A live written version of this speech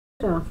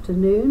Good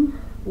afternoon.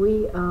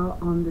 We are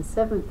on the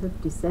 7th of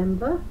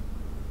December.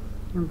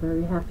 I'm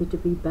very happy to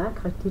be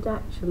back. I did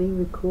actually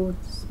record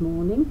this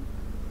morning.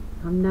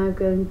 I'm now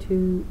going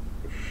to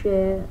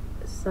share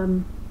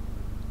some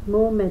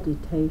more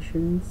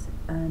meditations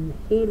and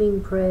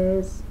healing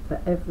prayers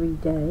for every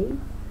day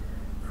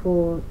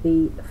for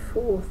the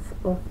 4th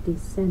of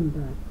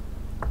December.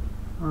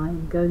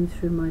 I'm going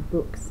through my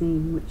book,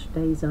 seeing which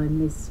days I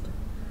missed,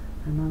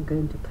 and I'm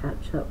going to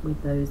catch up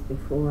with those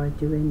before I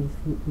do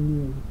anything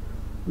new.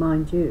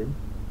 Mind you,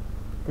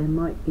 there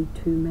might be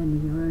too many.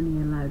 You're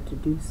only allowed to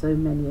do so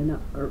many and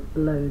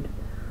upload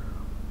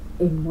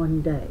in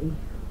one day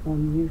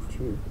on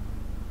YouTube.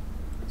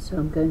 So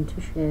I'm going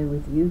to share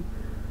with you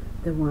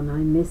the one I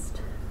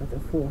missed for the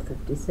 4th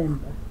of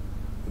December.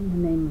 In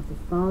the name of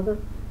the Father,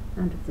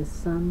 and of the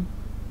Son,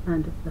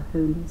 and of the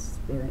Holy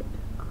Spirit.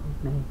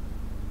 Amen.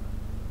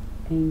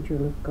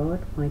 Angel of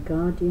God, my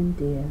guardian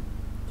dear,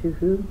 to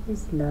whom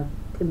his love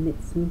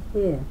commits me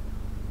here,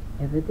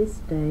 ever this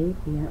day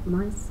be at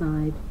my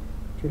side,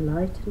 to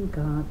light and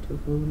guard, to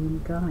rule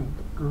and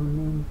guide.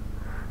 Amen.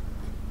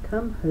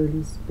 Come,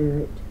 Holy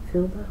Spirit,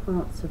 fill the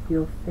hearts of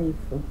your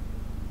faithful,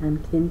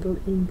 and kindle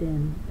in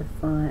them the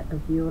fire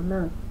of your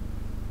love.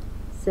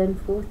 Send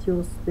forth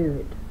your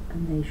Spirit,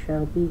 and they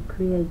shall be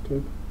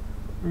created,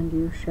 and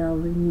you shall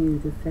renew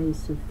the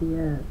face of the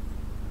earth.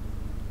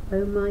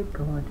 O my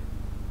God,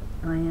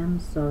 I am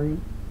sorry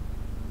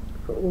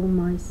for all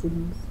my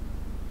sins,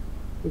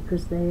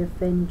 because they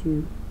offend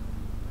you,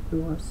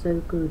 who are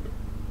so good,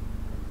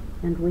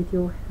 and with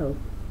your help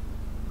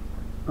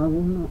I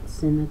will not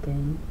sin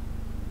again.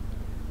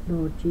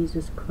 Lord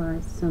Jesus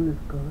Christ, Son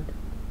of God,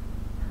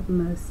 have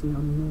mercy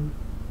on me,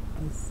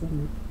 a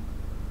sinner.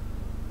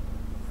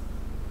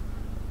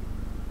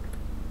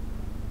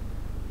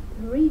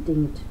 The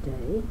reading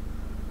today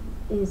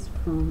is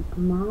from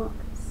Mark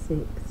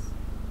 6,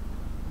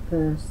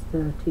 verse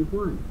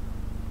 31.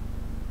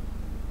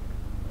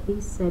 He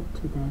said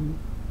to them,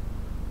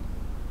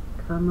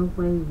 "Come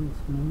away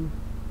with me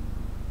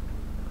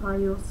by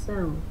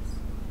yourselves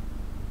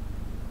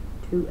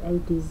to a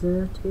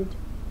deserted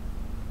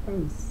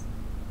place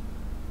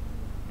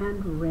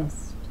and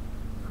rest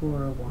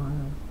for a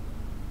while."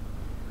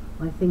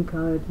 I think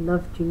I would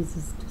love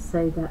Jesus to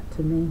say that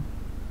to me,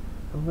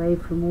 away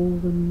from all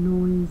the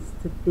noise,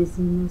 the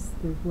busyness,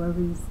 the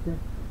worries.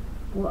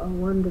 What a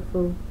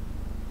wonderful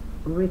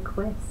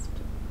request,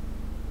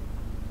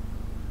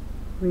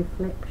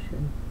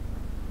 reflection.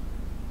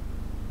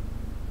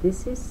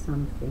 This is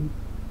something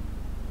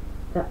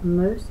that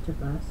most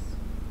of us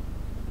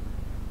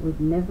would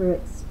never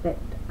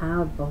expect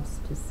our boss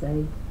to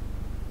say.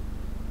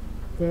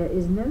 There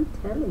is no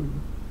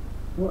telling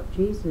what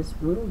Jesus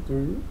will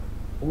do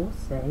or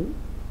say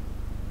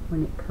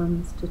when it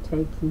comes to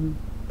taking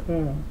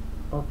care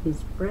of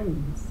his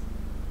friends.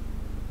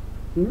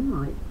 You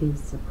might be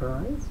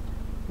surprised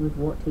with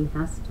what he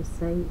has to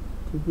say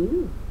to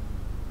you,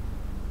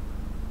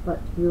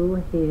 but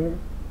you'll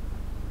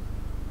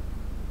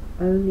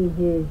only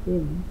hear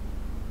him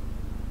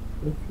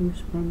if you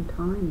spend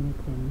time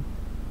with him.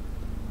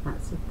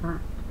 That's a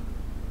fact.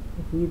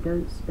 If you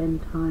don't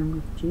spend time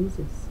with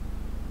Jesus,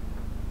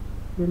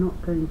 you're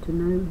not going to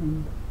know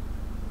him.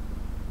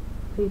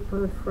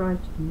 People are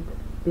frightened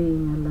of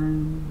being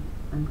alone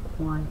and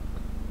quiet,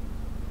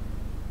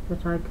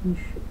 but I can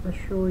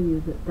assure you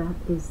that that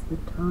is the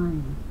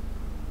time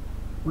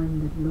when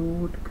the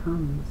Lord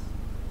comes.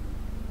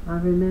 I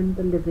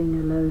remember living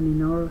alone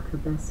in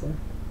Oracabessa,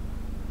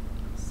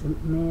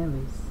 St.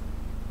 Mary's,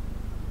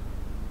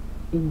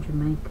 in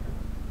Jamaica,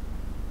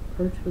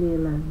 totally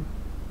alone.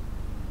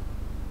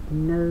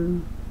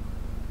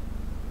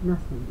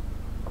 Nothing,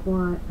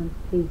 quiet and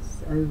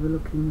peace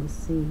overlooking the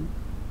sea.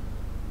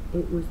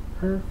 It was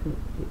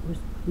perfect, it was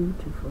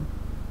beautiful.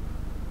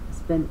 I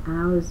spent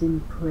hours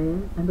in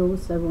prayer and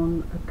also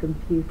on a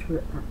computer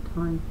at that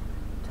time,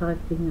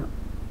 typing up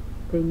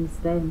things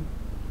then,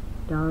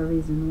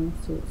 diaries and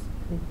all sorts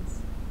of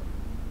things.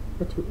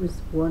 But it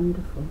was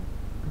wonderful.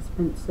 I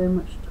spent so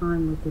much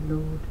time with the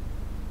Lord.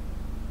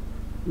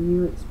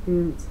 You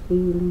experience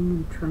healing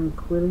and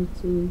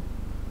tranquility.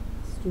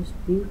 It's just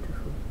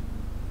beautiful.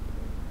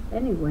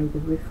 Anyway,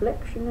 the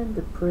reflection and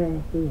the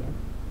prayer here.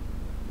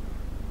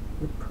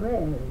 The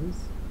prayer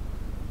is,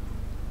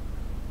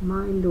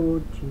 "My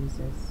Lord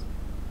Jesus,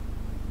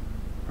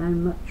 how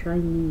much I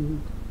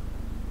need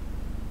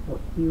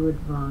what you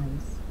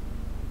advise,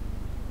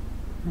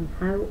 and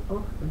how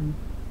often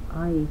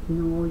I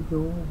ignore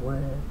your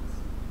words.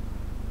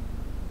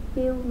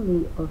 Heal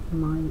me of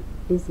my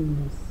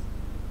busyness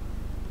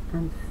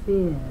and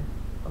fear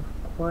of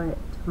quiet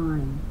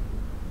time,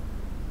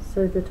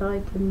 so that I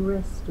can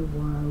rest a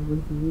while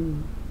with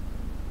you."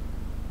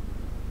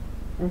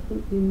 I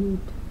think you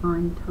need to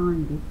find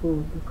time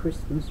before the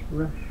Christmas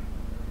rush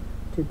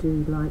to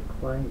do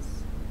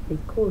likewise,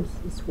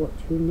 because it's what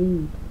you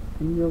need,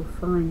 and you'll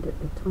find at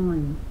the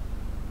time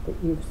that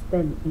you've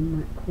spent in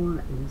that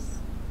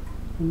quietness,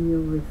 and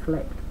you'll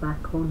reflect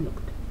back on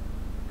it,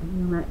 and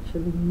you'll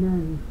actually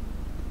know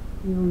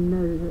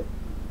that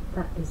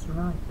that is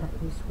right, that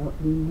is what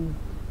you need.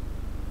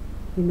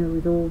 You know,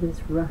 with all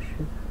this rush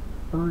of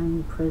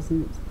buying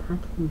presents,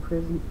 packing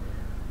presents,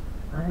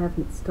 I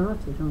haven't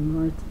started on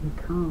writing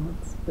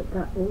cards, but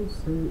that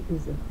also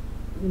is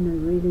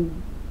really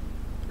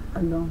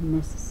a long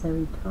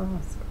necessary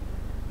task.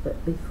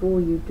 But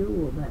before you do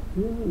all that,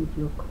 you need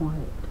your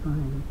quiet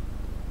time.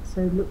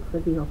 So look for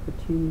the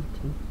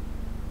opportunity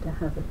to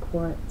have a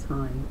quiet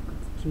time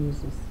with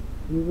Jesus.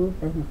 You will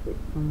benefit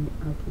from it,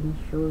 I can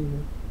assure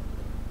you.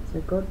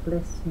 So God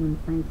bless you,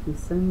 and thank you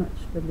so much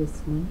for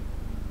listening.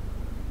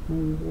 May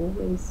you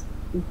always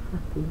be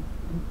happy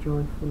and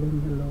joyful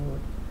in the Lord.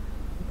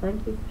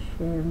 Thank you for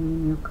sharing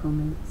in your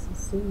comments. I'll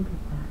soon be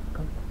back.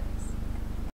 God bless.